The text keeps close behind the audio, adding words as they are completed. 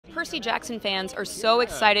Percy Jackson fans are so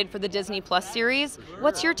excited for the Disney Plus series.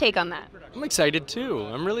 What's your take on that? I'm excited too.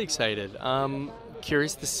 I'm really excited.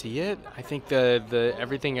 Curious to see it. I think the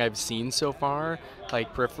everything I've seen so far,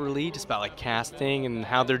 like peripherally, just about like casting and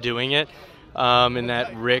how they're doing it, and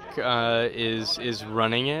that Rick is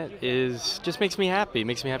running it, is just makes me happy.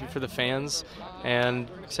 Makes me happy for the fans, and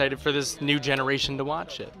excited for this new generation to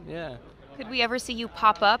watch it. Yeah. Could we ever see you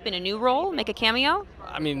pop up in a new role, make a cameo?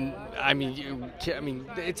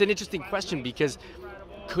 It's an interesting question because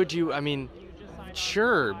could you?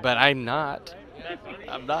 Sure, but I'm not.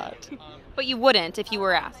 I'm not. But you wouldn't if you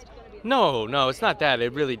were asked. No, it's not that.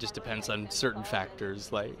 It really just depends on certain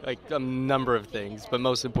factors, like a number of things, but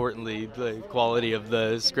most importantly, the quality of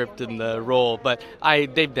the script and the role. But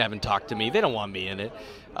they haven't talked to me. They don't want me in it.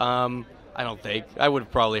 I don't think. I would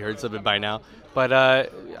have probably heard something by now. But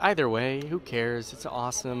either way, who cares? It's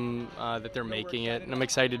awesome that they're making it, and I'm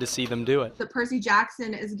excited to see them do it. That Percy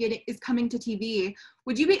Jackson is coming to TV.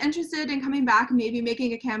 Would you be interested in coming back and maybe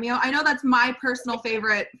making a cameo? I know that's my personal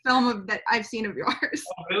favorite film that I've seen of yours.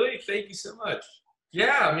 Oh, really? Thank you so much.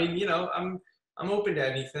 Yeah, I'm open to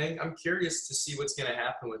anything. I'm curious to see what's going to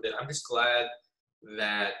happen with it. I'm just glad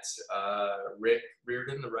that Rick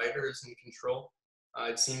Riordan, the writer, is in control.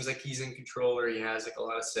 It seems like he's in control, or he has like a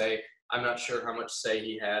lot of say. I'm not sure how much say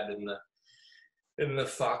he had in the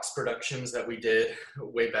Fox productions that we did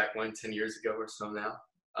way back when, 10 years ago or so now.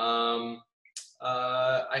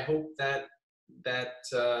 I hope that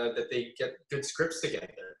they get good scripts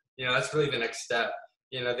together. That's really the next step.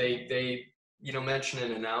 They mention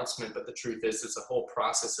an announcement, but the truth is it's a whole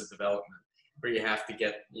process of development where you have to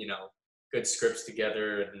get, good scripts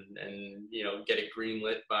together and get it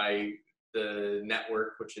greenlit by the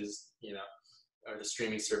network, which is, or the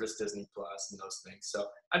streaming service, Disney Plus, and those things. So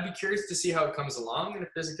I'd be curious to see how it comes along, and if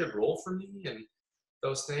there's a good role for me and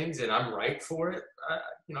those things, and I'm right for it,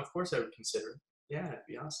 of course I would consider it. Yeah, it'd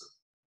be awesome.